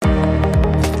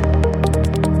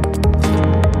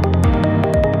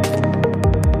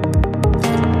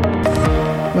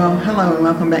Hello and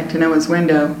welcome back to Noah's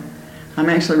Window. I'm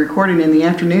actually recording in the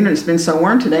afternoon and it's been so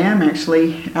warm today I'm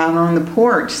actually out on the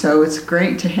porch, so it's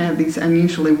great to have these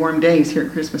unusually warm days here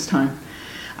at Christmas time.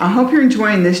 I hope you're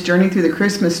enjoying this journey through the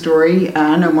Christmas story.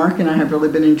 I know Mark and I have really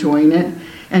been enjoying it.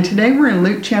 And today we're in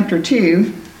Luke chapter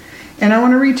 2, and I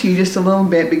want to read to you just a little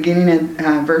bit beginning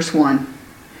at verse 1.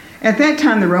 At that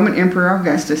time, the Roman Emperor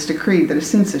Augustus decreed that a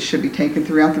census should be taken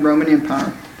throughout the Roman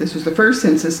Empire. This was the first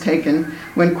census taken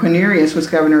when Quirinius was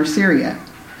governor of Syria.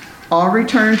 All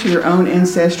returned to their own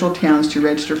ancestral towns to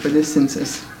register for this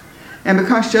census. And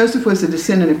because Joseph was a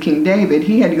descendant of King David,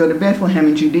 he had to go to Bethlehem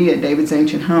in Judea, David's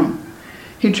ancient home.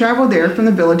 He traveled there from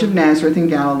the village of Nazareth in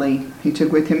Galilee. He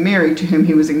took with him Mary, to whom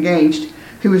he was engaged,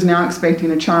 who was now expecting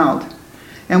a child.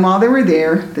 And while they were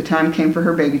there, the time came for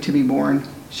her baby to be born.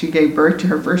 She gave birth to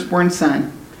her firstborn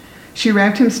son. She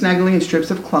wrapped him snugly in strips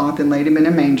of cloth and laid him in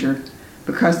a manger,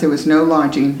 because there was no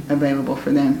lodging available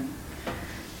for them.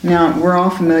 Now, we're all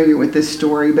familiar with this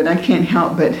story, but I can't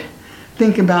help but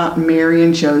think about Mary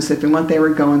and Joseph and what they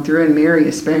were going through, and Mary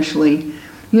especially.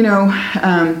 You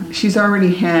know, she's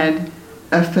already had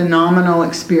a phenomenal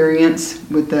experience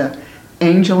with the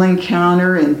angel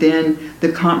encounter and then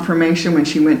the confirmation when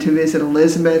she went to visit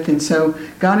Elizabeth. And so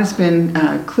God has been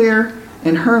clear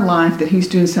in her life that he's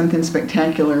doing something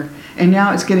spectacular. And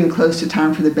now it's getting close to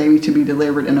time for the baby to be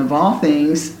delivered. And of all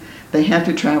things, they have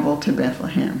to travel to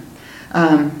Bethlehem.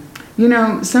 You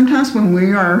know, sometimes when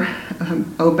we are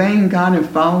obeying God and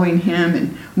following him,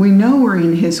 and we know we're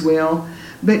in his will,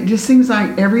 but it just seems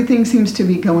like everything seems to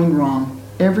be going wrong.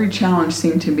 Every challenge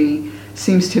seems to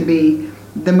be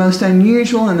the most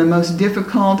unusual and the most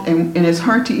difficult, and it's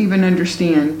hard to even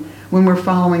understand when we're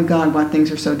following God why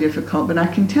things are so difficult. But I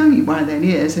can tell you why that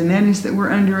is, and that is that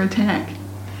we're under attack.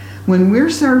 When we're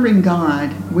serving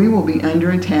God, we will be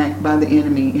under attack by the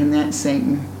enemy, and that's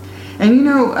Satan. And you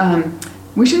know,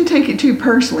 we shouldn't take it too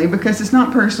personally, because it's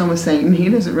not personal with Satan. He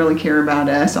doesn't really care about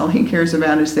us. All he cares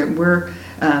about is that we're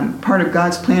part of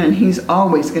God's plan, and he's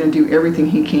always going to do everything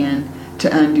he can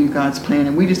to undo God's plan,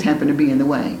 and we just happen to be in the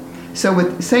way. So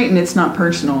with Satan, it's not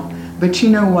personal. But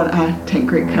you know what I take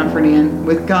great comfort in?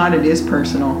 With God, it is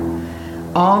personal.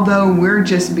 Although we're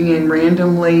just being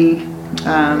randomly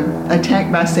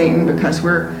attacked by Satan because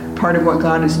we're part of what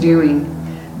God is doing,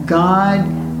 God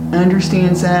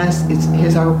understands us.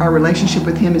 Our relationship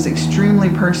with him is extremely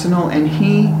personal, and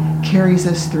he carries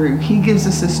us through. He gives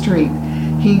us the strength.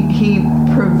 He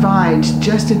provides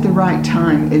just at the right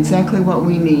time exactly what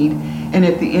we need. And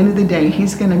at the end of the day,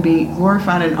 he's going to be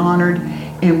glorified and honored,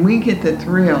 and we get the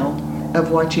thrill of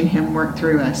watching him work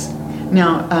through us.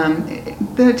 Now,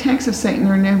 the attacks of Satan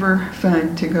are never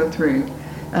fun to go through,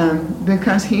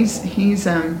 because he's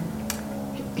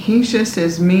just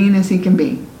as mean as he can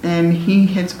be, and he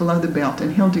hits below the belt,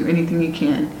 and he'll do anything he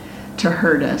can to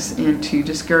hurt us and to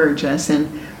discourage us.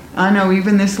 And I know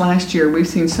even this last year, we've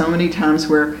seen so many times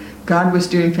where God was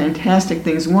doing fantastic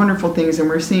things, wonderful things, and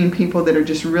we're seeing people that are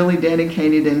just really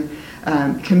dedicated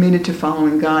and committed to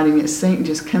following God, and yet Satan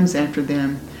just comes after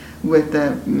them with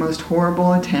the most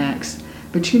horrible attacks.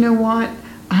 But you know what?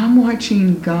 I'm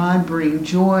watching God bring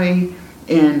joy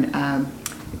and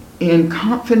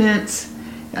confidence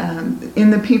in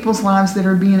the people's lives that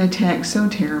are being attacked so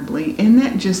terribly, and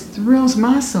that just thrills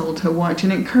my soul to watch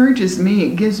and encourages me.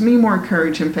 It gives me more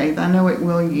courage and faith. I know it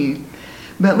will you.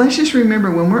 But let's just remember,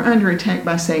 when we're under attack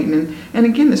by Satan, and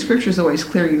again, the scripture is always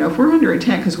clear, you know, if we're under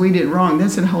attack because we did wrong,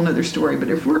 that's a whole other story. But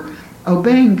if we're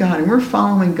obeying God and we're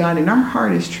following God, and our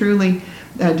heart is truly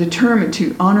determined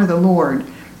to honor the Lord,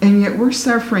 and yet we're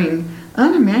suffering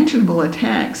unimaginable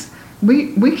attacks,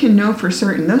 we can know for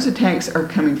certain those attacks are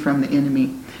coming from the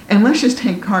enemy. And let's just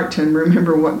take heart to and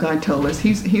remember what God told us.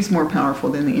 He's more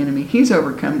powerful than the enemy. He's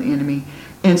overcome the enemy,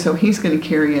 and so he's going to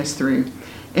carry us through.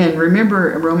 And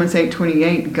remember, Romans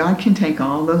 8:28, God can take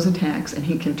all those attacks and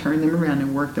he can turn them around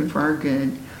and work them for our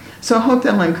good. So I hope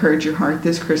that'll encourage your heart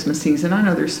this Christmas season. I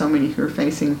know there's so many who are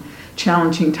facing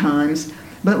challenging times,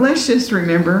 but let's just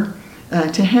remember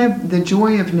to have the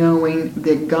joy of knowing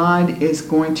that God is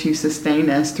going to sustain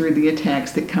us through the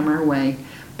attacks that come our way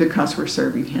because we're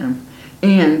serving him.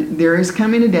 And there is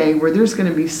coming a day where there's going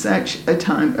to be such a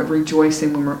time of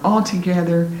rejoicing when we're all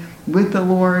together with the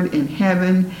Lord in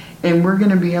heaven, and we're going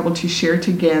to be able to share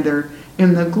together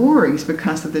in the glories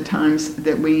because of the times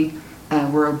that we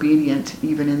were obedient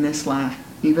even in this life,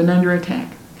 even under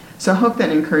attack. So I hope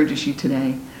that encourages you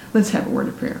today. Let's have a word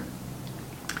of prayer.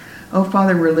 Oh,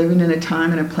 Father, we're living in a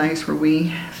time and a place where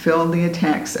we feel the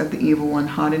attacks of the evil one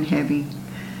hot and heavy.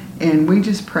 And we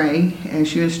just pray,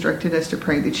 as you instructed us to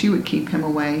pray, that you would keep him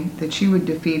away, that you would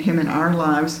defeat him in our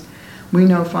lives. We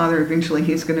know, Father, eventually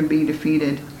he's going to be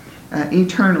defeated.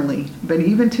 eternally. But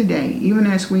even today, even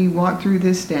as we walk through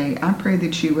this day, I pray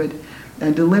that you would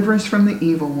deliver us from the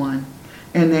evil one,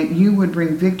 and that you would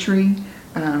bring victory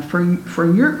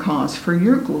for your cause, for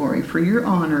your glory, for your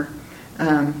honor,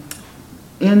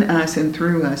 in us and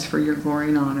through us, for your glory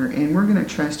and honor. And we're going to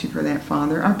trust you for that,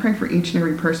 Father. I pray for each and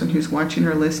every person who's watching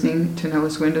or listening to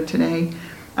Noah's Window today.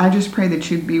 I just pray that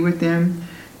you'd be with them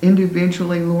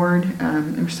individually, Lord.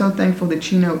 I'm so thankful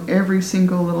that you know every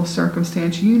single little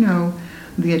circumstance. You know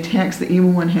the attacks the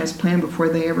evil one has planned before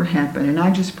they ever happen. And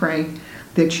I just pray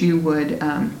that you would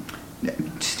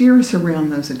steer us around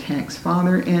those attacks,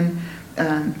 Father. And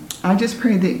I just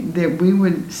pray that we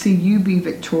would see you be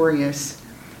victorious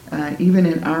even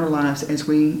in our lives as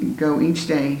we go each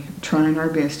day trying our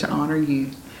best to honor you.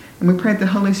 And we pray that the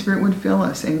Holy Spirit would fill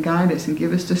us and guide us and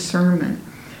give us discernment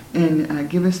and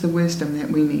give us the wisdom that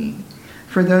we need.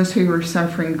 For those who are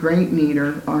suffering great need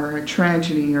or a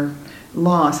tragedy or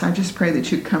loss, I just pray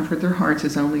that you'd comfort their hearts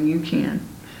as only you can.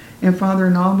 And Father,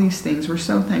 in all these things, we're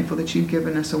so thankful that you've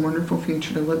given us a wonderful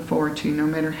future to look forward to, no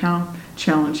matter how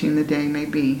challenging the day may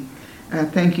be.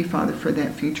 Thank you, Father, for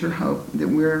that future hope that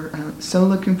we're so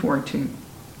looking forward to.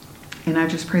 And I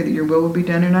just pray that your will be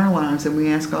done in our lives, and we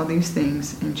ask all these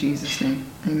things in Jesus' name.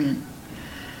 Amen.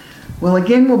 Well,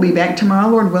 again, we'll be back tomorrow,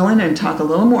 Lord willing, and talk a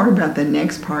little more about the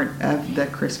next part of the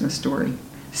Christmas story.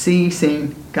 See you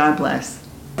soon. God bless.